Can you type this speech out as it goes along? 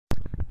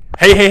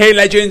Hey,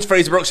 legends,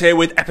 Fraser Brooks here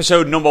with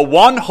episode number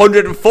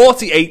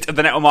 148 of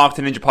the Network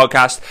Marketing Ninja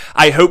podcast.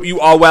 I hope you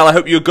are well, I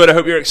hope you're good, I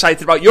hope you're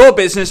excited about your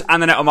business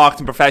and the network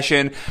marketing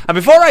profession. And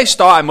before I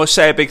start, I must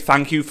say a big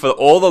thank you for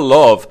all the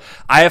love.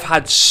 I have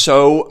had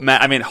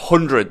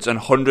hundreds and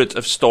hundreds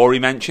of story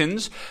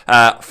mentions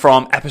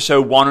from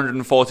episode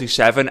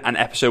 147 and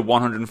episode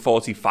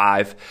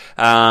 145.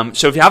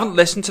 So if you haven't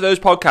listened to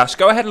those podcasts,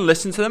 go ahead and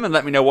listen to them and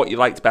let me know what you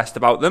liked best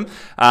about them.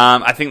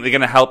 I think they're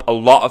going to help a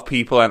lot of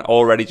people, and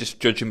already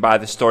just judging by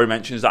the story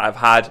mentions that I've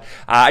had,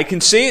 I can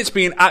see it's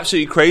been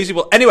absolutely crazy.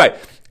 Well, anyway,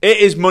 it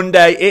is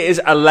Monday. It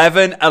is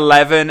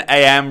 11:11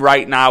 a.m.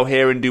 right now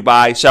here in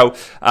Dubai. So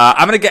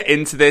I'm going to get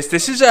into this.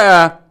 This is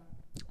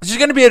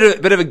going to be a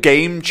bit of a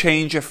game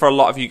changer for a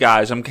lot of you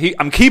guys. I'm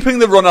keeping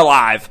the run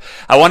alive.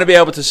 I want to be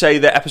able to say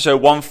that episode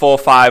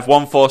 145,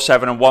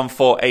 147, and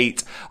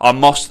 148 are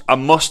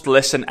must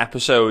listen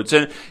episodes.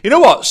 And you know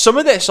what? Some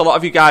of this, a lot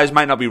of you guys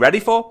might not be ready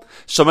for.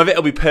 Some of it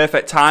will be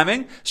perfect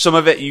timing. Some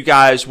of it, you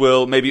guys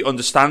will maybe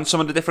understand some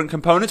of the different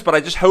components. But I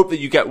just hope that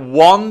you get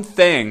one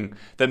thing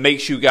that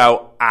makes you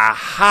go,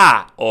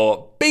 aha,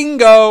 or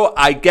bingo,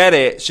 I get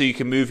it, so you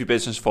can move your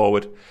business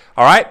forward.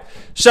 All right?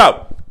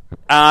 So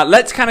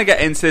let's kind of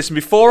get into this. And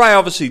before I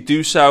obviously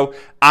do so,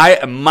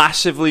 I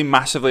massively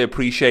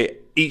appreciate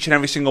each and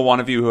every single one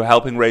of you who are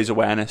helping raise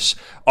awareness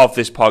of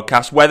this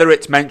podcast, whether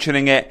it's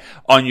mentioning it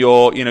on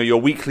your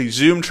weekly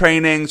Zoom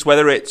trainings,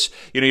 whether it's,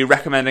 you're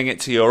recommending it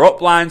to your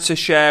uplines to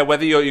share,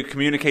 whether you're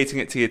communicating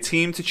it to your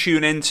team to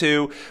tune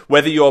into,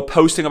 whether you're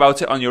posting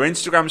about it on your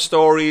Instagram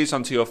stories,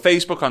 onto your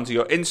Facebook, onto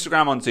your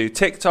Instagram, onto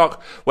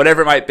TikTok,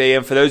 whatever it might be.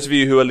 And for those of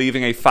you who are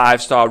leaving a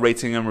 5-star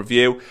rating and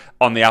review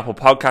on the Apple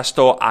Podcast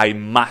Store, I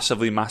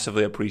massively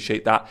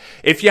appreciate that.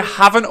 If you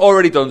haven't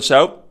already done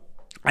so,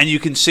 and you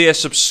can see a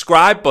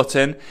subscribe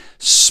button,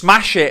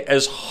 smash it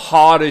as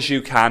hard as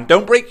you can.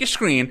 Don't break your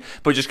screen,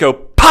 but just go,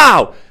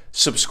 pow,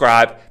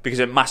 subscribe,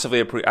 because I massively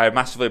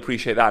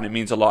appreciate that, and it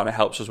means a lot, and it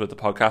helps us with the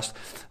podcast.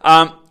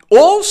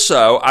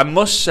 Also, I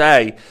must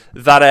say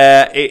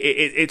that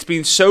it's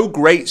been so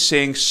great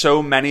seeing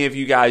so many of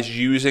you guys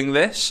using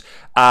this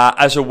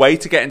as a way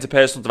to get into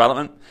personal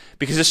development,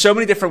 because there's so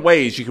many different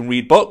ways. You can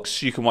read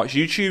books, you can watch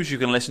YouTubes, you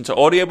can listen to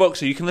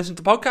audiobooks, or you can listen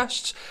to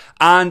podcasts.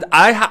 And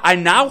I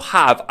now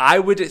have, I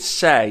would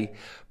say,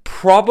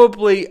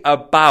 probably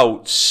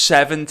about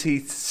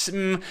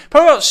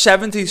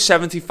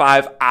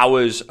 75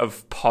 hours of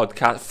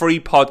free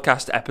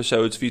podcast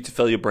episodes for you to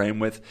fill your brain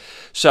with.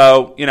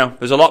 So,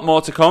 there's a lot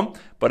more to come,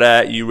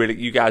 but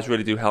you guys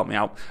really do help me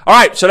out. All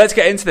right, so let's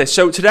get into this.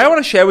 So today I want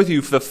to share with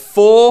you the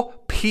 4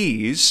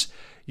 Ps.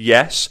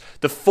 Yes,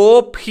 the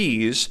 4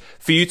 Ps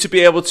for you to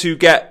be able to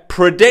get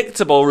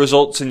predictable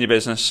results in your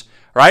business.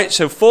 Right?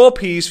 So 4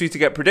 Ps for you to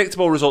get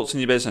predictable results in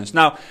your business.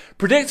 Now,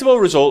 predictable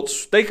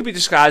results, they could be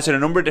disguised in a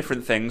number of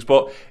different things,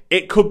 but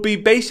it could be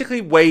basically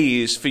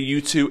ways for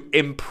you to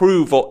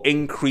improve or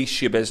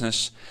increase your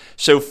business.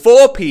 So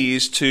 4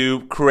 Ps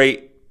to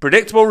create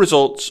predictable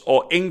results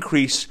or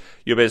increase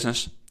your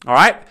business. All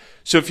right?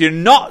 So if you're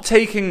not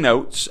taking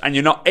notes and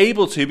you're not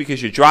able to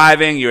because you're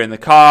driving, you're in the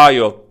car,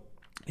 you're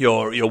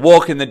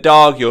walking the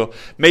dog, you're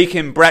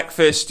making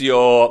breakfast,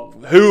 you're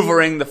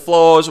hoovering the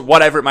floors,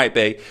 whatever it might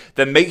be,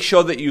 then make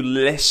sure that you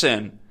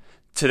listen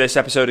to this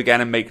episode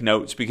again and make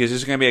notes, because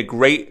this is going to be a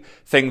great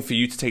thing for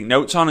you to take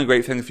notes on and a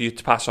great thing for you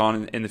to pass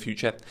on in the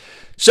future.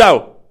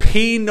 So,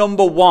 P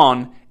number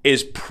 1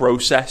 is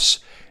process.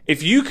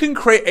 If you can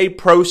create a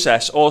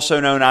process, also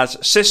known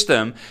as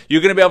system, you're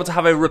going to be able to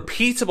have a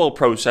repeatable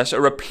process, a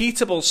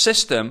repeatable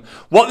system.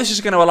 What this is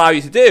going to allow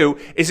you to do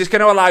is it's going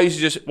to allow you to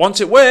just, once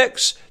it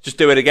works, just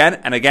do it again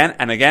and again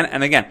and again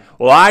and again.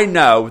 Well, I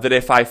know that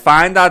if I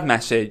find that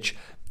message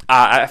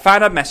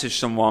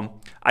someone,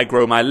 I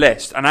grow my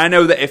list. And I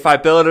know that if I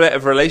build a bit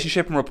of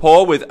relationship and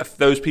rapport with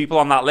those people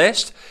on that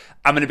list,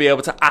 I'm going to be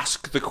able to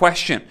ask the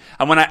question.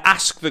 And when I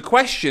ask the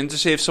question to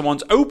see if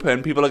someone's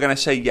open, people are going to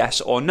say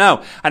yes or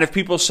no. And if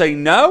people say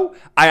no,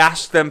 I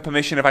ask them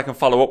permission if I can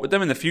follow up with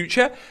them in the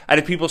future. And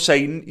if people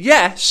say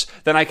yes,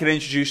 then I can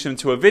introduce them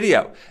to a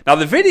video. Now,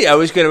 the video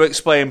is going to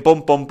explain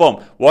what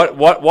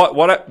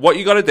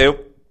you got to do.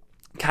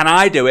 Can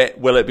I do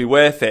it? Will it be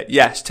worth it?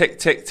 Yes. Tick,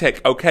 tick,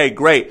 tick. Okay,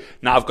 great.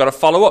 Now I've got to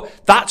follow up.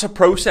 That's a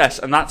process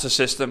and that's a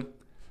system,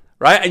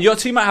 right? And your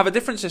team might have a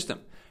different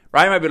system.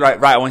 Right? You might be like,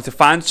 right, I want you to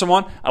find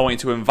someone, I want you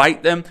to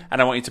invite them,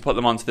 and I want you to put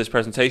them onto this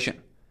presentation.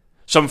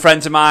 Some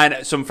friends of mine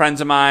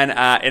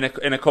in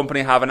a company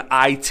have an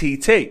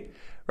ITT,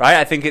 right?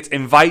 I think it's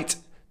invite,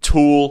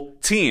 tool,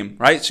 team,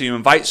 right? So you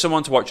invite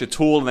someone to watch a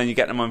tool, and then you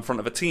get them in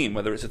front of a team,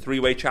 whether it's a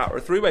 3-way chat or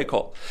a 3-way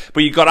call.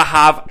 But you've got to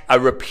have a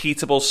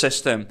repeatable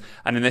system.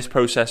 And in this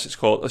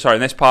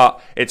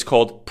part, it's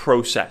called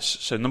process.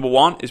 So number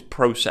 1 is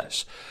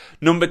process.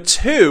 Number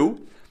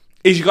 2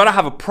 is you've got to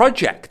have a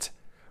project.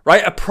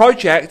 Right? A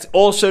project,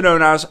 also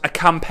known as a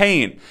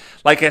campaign,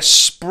 like a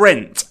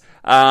sprint,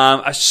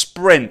 a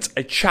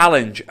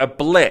challenge, a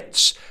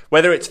blitz,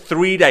 whether it's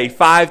 3-day,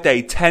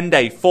 5-day,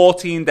 10-day,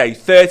 14-day,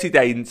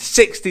 30-day,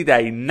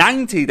 60-day,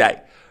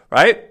 90-day,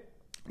 right?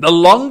 The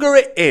longer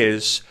it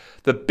is,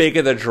 the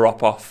bigger the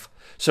drop-off.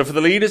 So for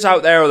the leaders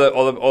out there,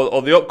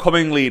 or the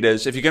upcoming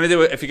leaders, if you're going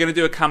to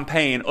do a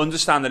campaign,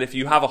 understand that if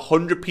you have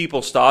 100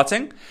 people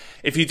starting,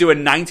 if you do a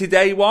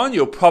 90-day one,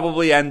 you'll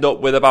probably end up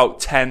with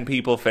about 10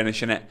 people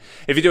finishing it.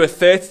 If you do a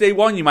 30-day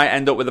one, you might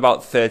end up with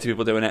about 30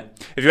 people doing it.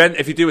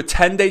 If you do a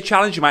 10-day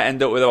challenge, you might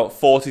end up with about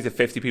 40 to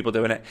 50 people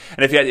doing it.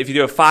 And if you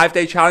do a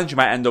 5-day challenge, you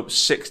might end up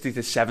 60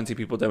 to 70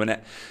 people doing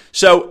it.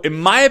 So in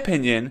my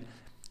opinion,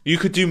 you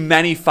could do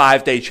many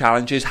 5-day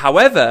challenges.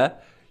 However,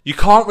 you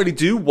can't really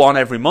do one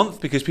every month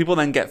because people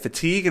then get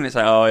fatigued and it's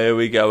like, oh, here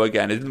we go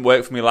again. It didn't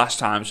work for me last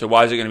time, so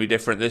why is it going to be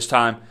different this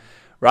time?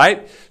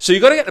 Right? So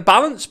you've got to get the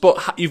balance,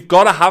 but you've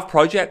got to have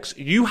projects.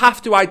 You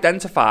have to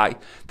identify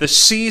the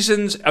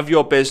seasons of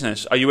your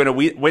business. Are you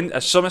in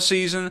a summer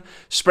season,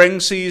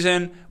 spring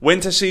season,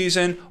 winter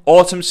season,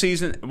 autumn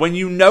season? When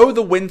you know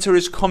the winter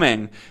is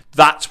coming,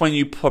 that's when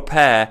you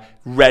prepare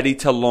ready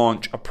to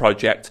launch a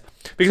project.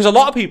 Because a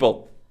lot of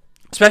people,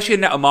 especially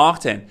in network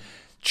marketing,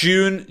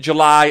 June,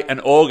 July, and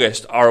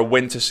August are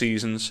winter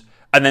seasons,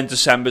 and then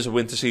December's a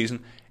winter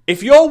season.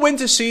 If your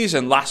winter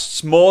season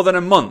lasts more than a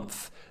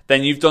month,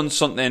 then you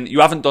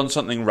haven't done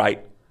something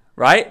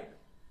right?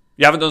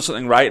 You haven't done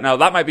something right. Now,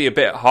 that might be a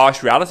bit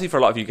harsh reality for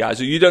a lot of you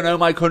guys. You don't know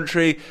my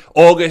country.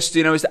 August,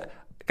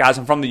 guys,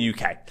 I'm from the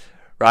UK,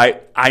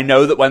 right? I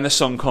know that when the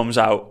sun comes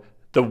out,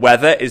 the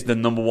weather is the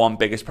number one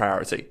biggest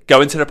priority.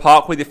 Going to the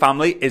park with your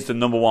family is the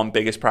number one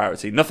biggest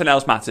priority. Nothing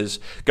else matters.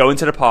 Going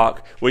to the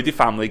park with your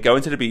family,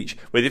 going to the beach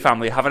with your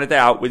family, having a day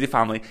out with your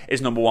family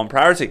is number one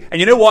priority. And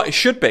you know what? It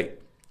should be.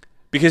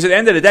 Because at the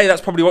end of the day,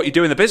 that's probably what you're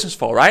doing the business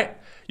for, right?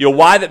 Your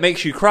why that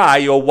makes you cry,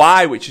 your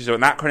why, which is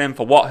an acronym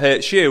for what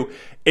hurts you,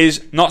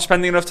 is not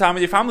spending enough time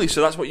with your family.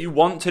 So that's what you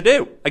want to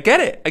do. I get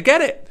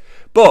it.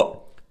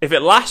 But if it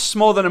lasts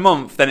more than a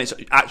month, then it's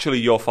actually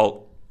your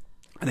fault.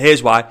 And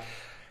here's why.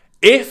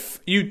 If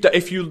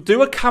you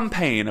do a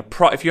campaign,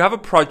 if you have a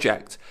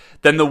project,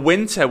 then the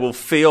winter will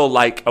feel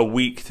like a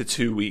week to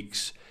 2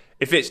 weeks.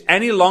 If it's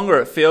any longer,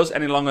 it feels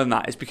any longer than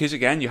that, it's because,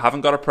 again, you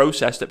haven't got a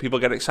process that people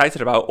get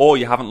excited about, or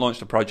you haven't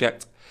launched a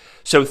project.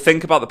 So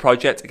think about the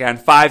project, again,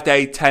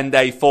 5-day,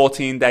 10-day,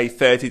 14-day,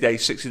 30-day,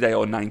 60-day,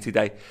 or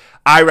 90-day.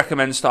 I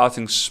recommend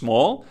starting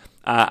small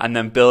and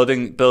then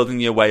building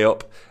your way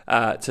up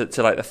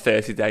to like the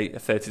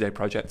 30-day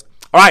project.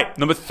 All right,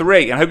 number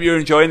 3, and I hope you're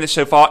enjoying this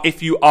so far.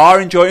 If you are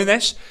enjoying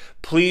this,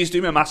 please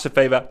do me a massive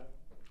favor.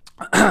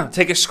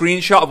 Take a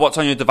screenshot of what's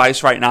on your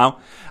device right now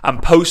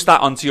and post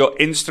that onto your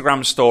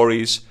Instagram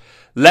stories.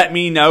 Let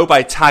me know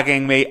by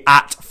tagging me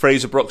at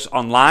Fraser Brooks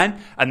Online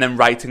and then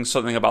writing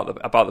something about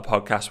the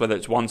podcast, whether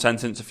it's one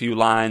sentence, a few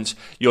lines,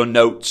 your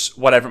notes,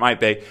 whatever it might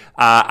be.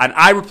 And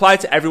I reply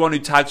to everyone who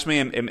tags me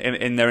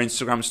in their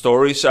Instagram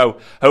stories. So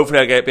hopefully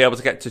I'll be able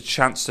to get the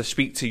chance to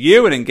speak to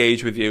you and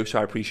engage with you. So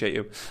I appreciate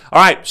you.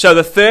 All right. So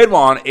the third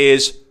one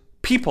is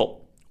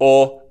people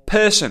or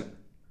person.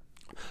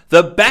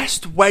 The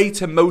best way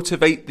to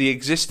motivate the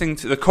existing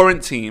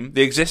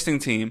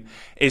team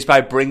is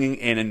by bringing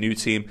in a new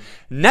team.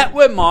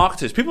 Network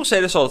marketers, people say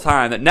this all the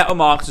time, that network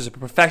marketers are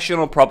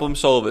professional problem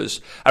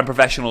solvers and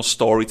professional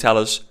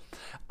storytellers.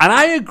 And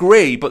I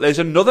agree, but there's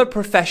another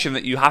profession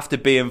that you have to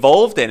be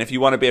involved in if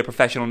you want to be a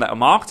professional network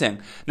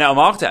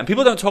marketer. And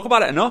people don't talk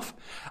about it enough.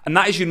 And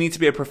that is, you need to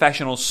be a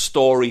professional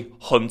story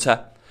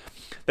hunter.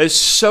 There's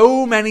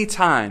so many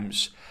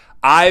times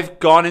I've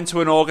gone into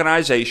an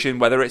organization,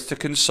 whether it's to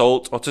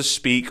consult or to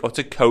speak or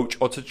to coach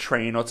or to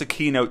train or to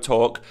keynote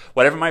talk,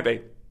 whatever it might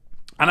be.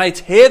 And I'd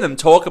hear them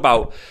talk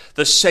about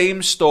the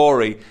same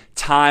story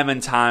time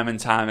and time and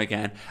time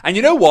again. And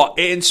you know what?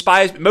 It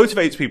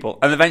motivates people,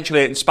 and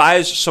eventually it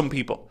inspires some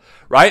people,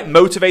 right?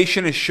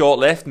 Motivation is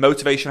short-lived.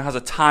 Motivation has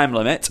a time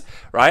limit,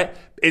 right?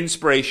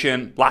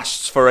 Inspiration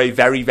lasts for a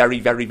very,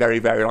 very, very, very,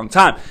 very long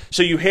time.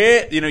 So you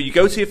hear, you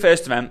go to your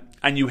first event,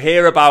 and you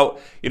hear about,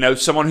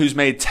 someone who's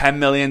made $10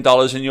 million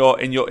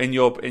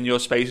in your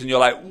space, and you're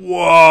like,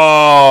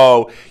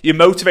 whoa! You're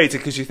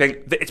motivated because you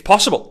think that it's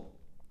possible.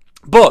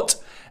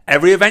 But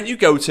every event you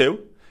go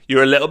to,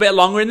 you're a little bit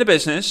longer in the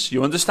business,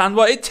 you understand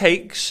what it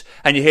takes,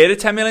 and you hear the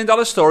 $10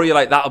 million story, you're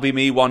like, that'll be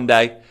me one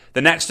day.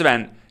 The next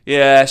event,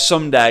 yeah,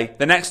 someday.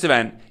 The next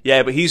event,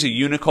 yeah, but he's a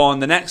unicorn.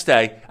 The next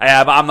day,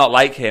 yeah, but I'm not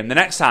like him. The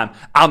next time,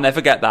 I'll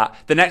never get that.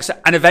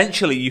 And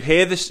eventually you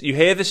hear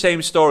the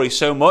same story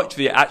so much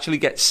that you actually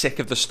get sick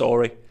of the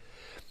story.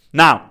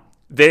 Now,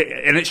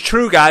 and it's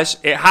true, guys,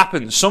 it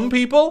happens. Some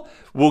people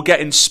will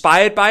get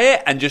inspired by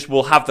it and just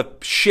will have the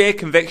sheer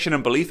conviction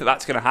and belief that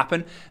that's going to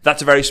happen.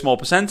 That's a very small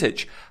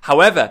percentage.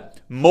 However,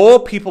 more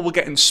people will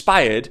get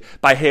inspired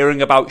by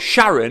hearing about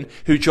Sharon,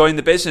 who joined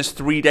the business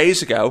 3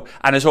 days ago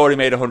and has already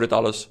made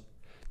 $100.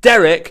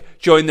 Derek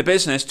joined the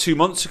business 2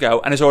 months ago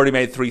and has already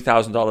made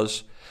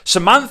 $3,000.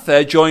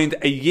 Samantha joined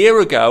a year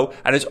ago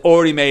and has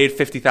already made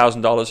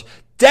 $50,000.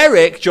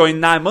 Derek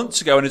joined 9 months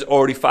ago and has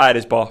already fired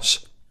his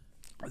boss.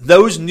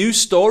 Those new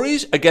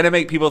stories are going to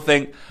make people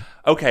think,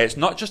 okay, it's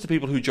not just the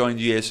people who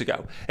joined years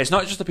ago. It's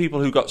not just the people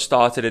who got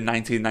started in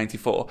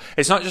 1994.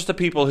 It's not just the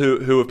people who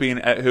have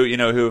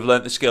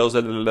learned the skills.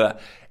 Blah, blah, blah.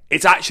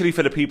 It's actually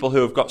for the people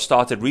who have got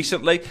started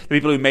recently, the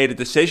people who made a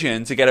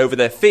decision to get over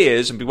their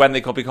fears, and when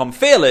they become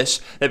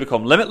fearless, they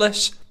become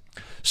limitless.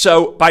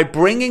 So by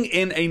bringing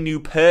in a new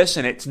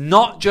person, it's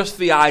not just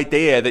the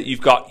idea that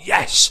you've got,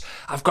 yes,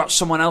 I've got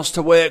someone else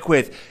to work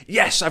with.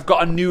 Yes, I've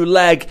got a new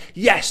leg.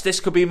 Yes, this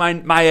could be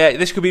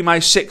my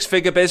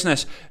six-figure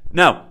business.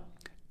 No,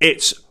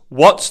 it's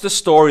what's the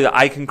story that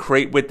I can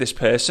create with this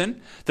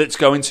person that's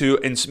going to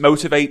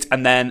motivate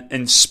and then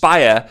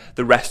inspire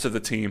the rest of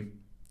the team.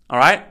 All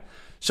right?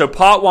 So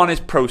part one is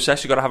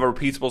process. You've got to have a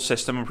repeatable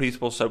system, a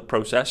repeatable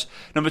process.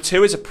 Number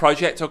two is a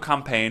project or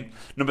campaign.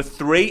 Number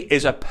three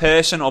is a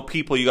person or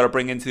people you got to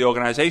bring into the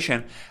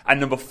organization. And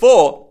number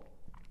four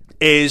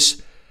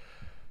is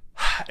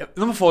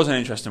an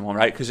interesting one,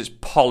 right? Because it's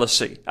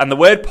policy. And the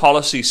word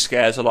policy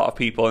scares a lot of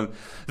people. And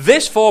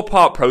this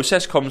 4-part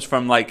process comes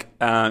from more like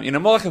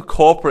a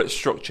corporate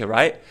structure,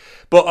 right?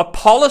 But a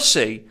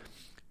policy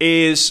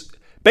is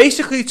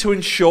basically to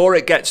ensure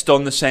it gets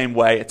done the same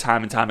way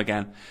time and time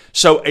again.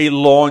 So a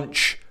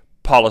launch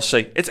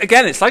policy.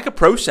 It's like a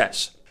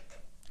process,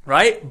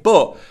 right?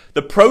 But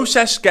the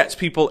process gets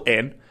people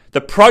in. The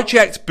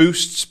project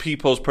boosts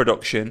people's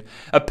production.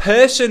 A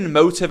person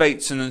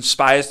motivates and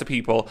inspires the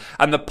people.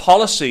 And the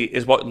policy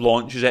is what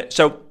launches it.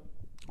 So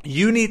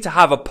you need to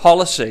have a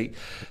policy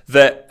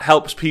that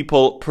helps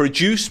people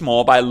produce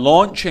more by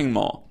launching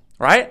more,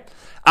 right?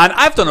 And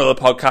I've done other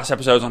podcast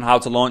episodes on how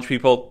to launch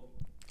people.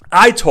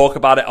 I talk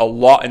about it a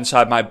lot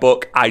inside my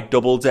book, I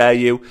Double Dare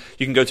You.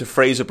 You can go to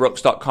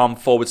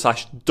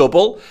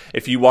fraserbrooks.com/double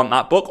if you want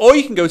that book, or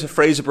you can go to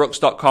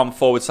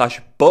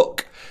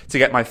fraserbrooks.com/book to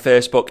get my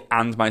first book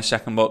and my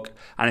second book.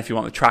 And if you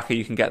want the tracker,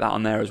 you can get that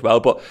on there as well.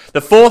 But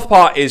the fourth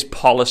part is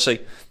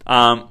policy.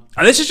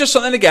 And this is just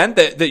something, again,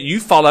 that you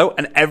follow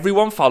and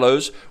everyone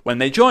follows when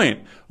they join.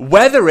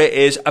 Whether it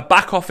is a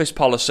back office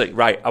policy,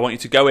 right, I want you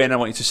to go in, I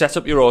want you to set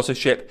up your auto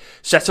ship,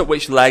 set up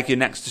which leg your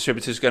next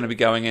distributor is going to be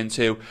going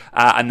into,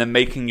 and then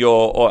making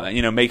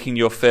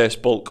your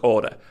first bulk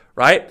order,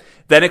 right?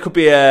 Then it could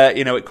be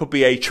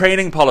a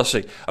training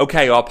policy.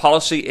 Okay, our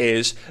policy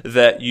is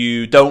that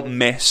you don't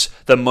miss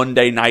the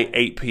Monday night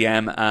 8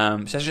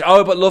 p.m. Session.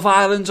 Oh, but Love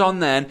Island's on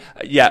then.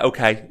 Yeah,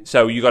 okay.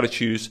 So you got to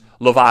choose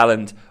Love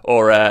Island,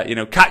 or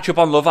catch up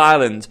on Love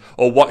Island,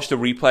 or watch the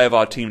replay of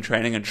our team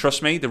training. And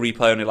trust me, the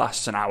replay only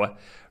lasts an hour,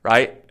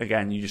 right?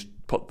 Again, you just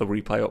put the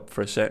replay up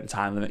for a certain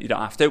time limit. You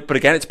don't have to. But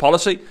again, it's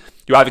policy.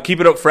 You either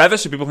keep it up forever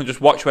so people can just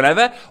watch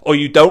whenever, or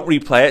you don't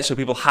replay it so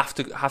people have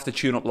to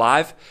tune up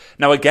live.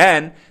 Now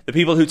again, the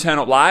people who turn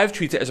up live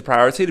treat it as a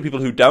priority. The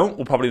people who don't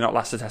will probably not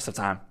last the test of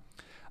time.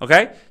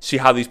 Okay? See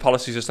how these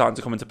policies are starting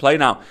to come into play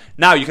now.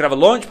 Now you can have a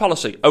launch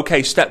policy.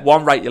 Okay, step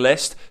 1, write your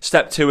list.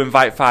 Step 2,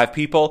 invite 5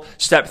 people.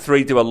 Step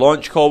 3, do a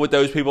launch call with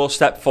those people.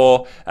 Step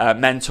 4,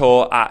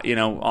 mentor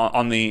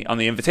on the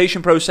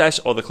invitation process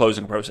or the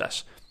closing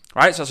process.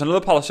 Right? So that's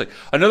another policy.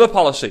 Another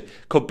policy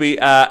could be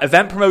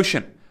event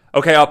promotion.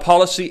 Okay, our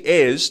policy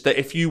is that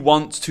if you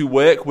want to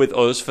work with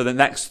us for the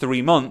next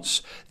 3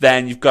 months,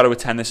 then you've got to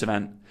attend this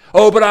event.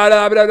 Oh, but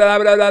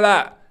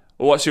well,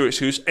 what's your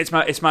excuse?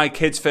 It's my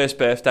kid's first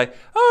birthday.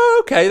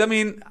 Oh, okay. I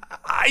mean,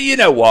 you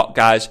know what,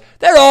 guys?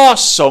 There are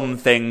some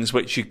things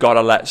which you've got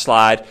to let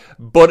slide,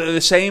 but at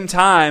the same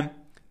time,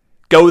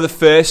 go the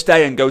first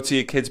day and go to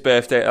your kid's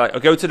birthday. Or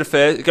go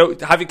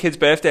have your kid's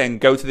birthday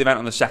and go to the event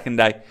on the second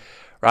day,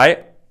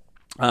 right?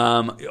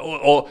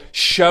 Or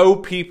show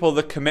people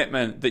the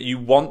commitment that you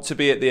want to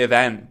be at the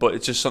event, but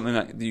it's just something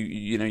that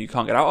you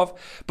can't get out of.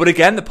 But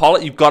again,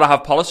 you've got to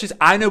have policies.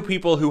 I know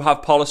people who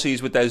have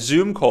policies with their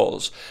Zoom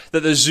calls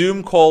that the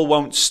Zoom call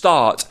won't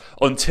start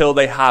until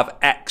they have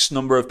X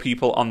number of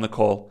people on the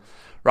call,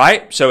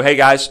 right? So, hey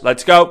guys,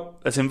 let's go.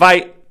 Let's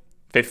invite.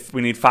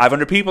 We need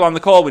 500 people on the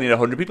call. We need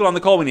 100 people on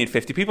the call. We need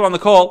 50 people on the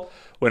call.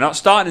 We're not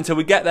starting until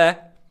we get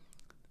there.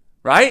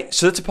 Right?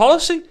 So it's a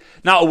policy.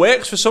 Now, it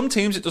works for some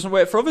teams. It doesn't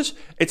work for others.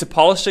 It's a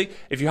policy.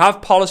 If you have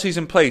policies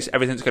in place,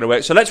 everything's going to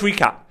work. So let's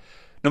recap.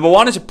 Number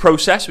 1 is a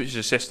process, which is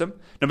a system.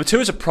 Number 2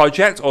 is a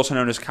project, also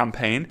known as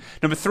campaign.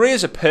 Number 3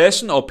 is a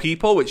person or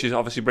people, which is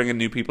obviously bringing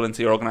new people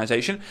into your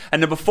organization.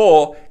 And number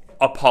 4,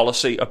 a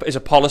policy or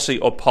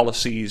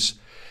policies.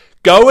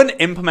 Go and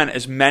implement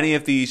as many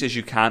of these as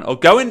you can, or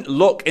go and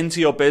look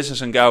into your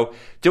business and go,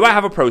 do I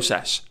have a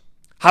process?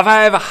 Have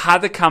I ever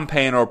had a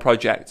campaign or a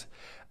project?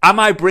 Am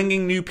I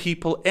bringing new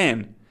people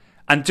in?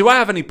 And do I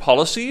have any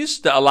policies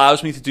that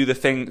allows me to do the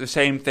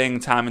same thing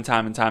time and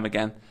time and time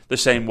again, the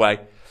same way?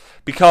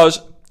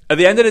 Because at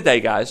the end of the day,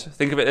 guys,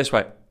 think of it this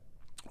way.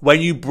 When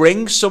you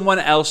bring someone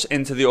else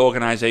into the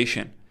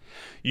organization,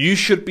 you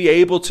should be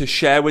able to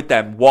share with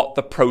them what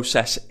the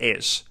process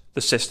is,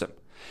 the system.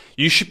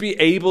 You should be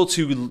able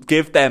to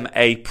give them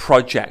a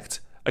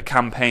project, a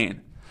campaign.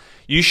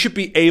 You should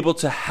be able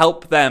to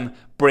help them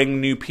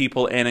bring new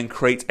people in and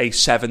create a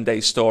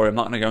 7-day story. I'm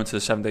not going to go into the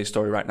 7-day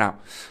story right now.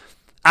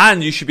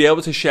 And you should be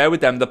able to share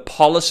with them the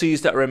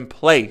policies that are in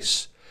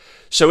place.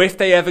 So if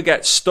they ever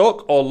get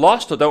stuck or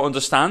lost or don't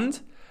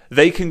understand,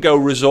 they can go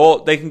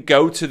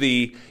to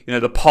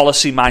the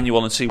policy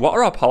manual and see, what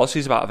are our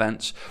policies about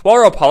events? What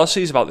are our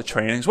policies about the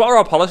trainings? What are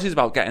our policies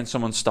about getting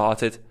someone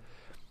started?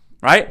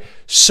 right?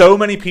 So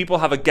many people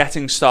have a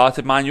getting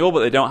started manual, but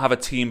they don't have a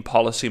team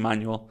policy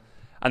manual.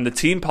 And the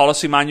team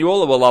policy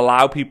manual will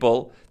allow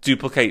people to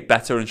duplicate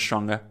better and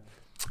stronger.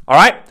 All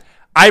right?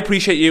 I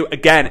appreciate you.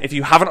 Again, if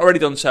you haven't already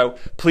done so,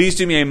 please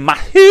do me a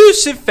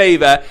massive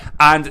favor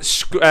and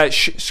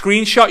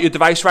screenshot your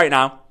device right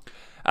now.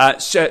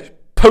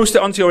 Post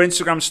it onto your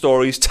Instagram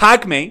stories.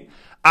 Tag me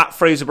at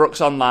Fraser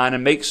Brooks Online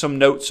and make some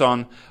notes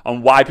on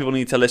why people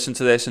need to listen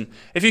to this. And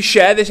if you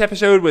share this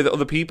episode with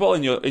other people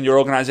in your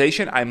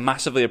organization, I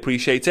massively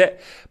appreciate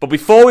it. But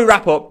before we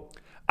wrap up,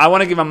 I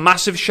want to give a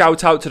massive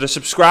shout out to the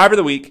subscriber of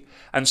the week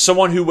and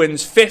someone who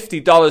wins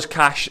 $50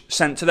 cash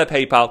sent to their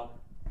PayPal.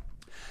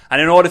 And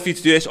in order for you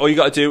to do this, all you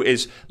got to do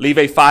is leave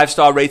a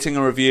 5-star rating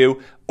and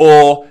review,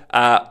 or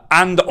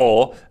post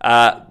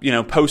a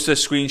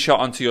screenshot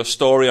onto your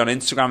story on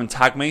Instagram and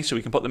tag me so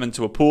we can put them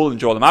into a pool and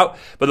draw them out.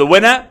 But the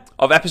winner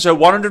of episode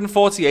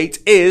 148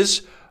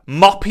 is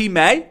Moppy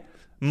May.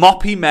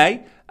 Moppy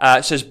May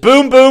says,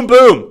 boom, boom,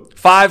 boom.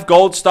 5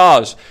 gold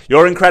stars.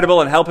 You're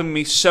incredible and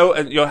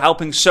you're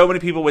helping so many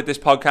people with this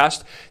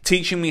podcast,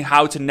 teaching me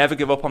how to never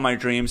give up on my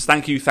dreams.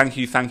 Thank you, thank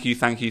you, thank you,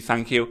 thank you,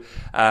 thank you.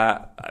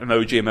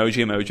 Emoji,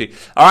 emoji, emoji.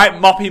 All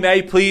right, Moppy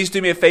May, please do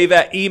me a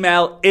favor.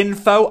 Email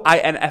info,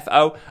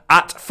 I-N-F-O,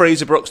 at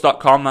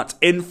FraserBrooks.com. That's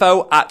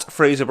info at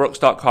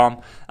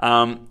FraserBrooks.com.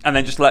 And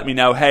then just let me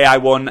know, hey, I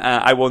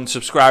won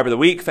subscriber of the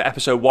week for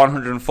episode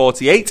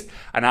 148,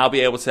 and I'll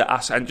be able to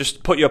ask, and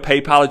just put your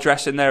PayPal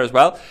address in there as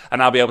well,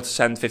 and I'll be able to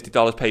send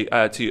 $50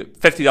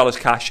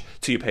 cash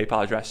to your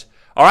PayPal address.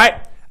 All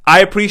right, I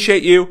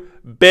appreciate you.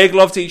 Big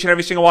love to each and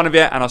every single one of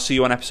you, and I'll see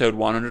you on episode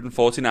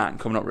 149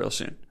 coming up real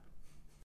soon.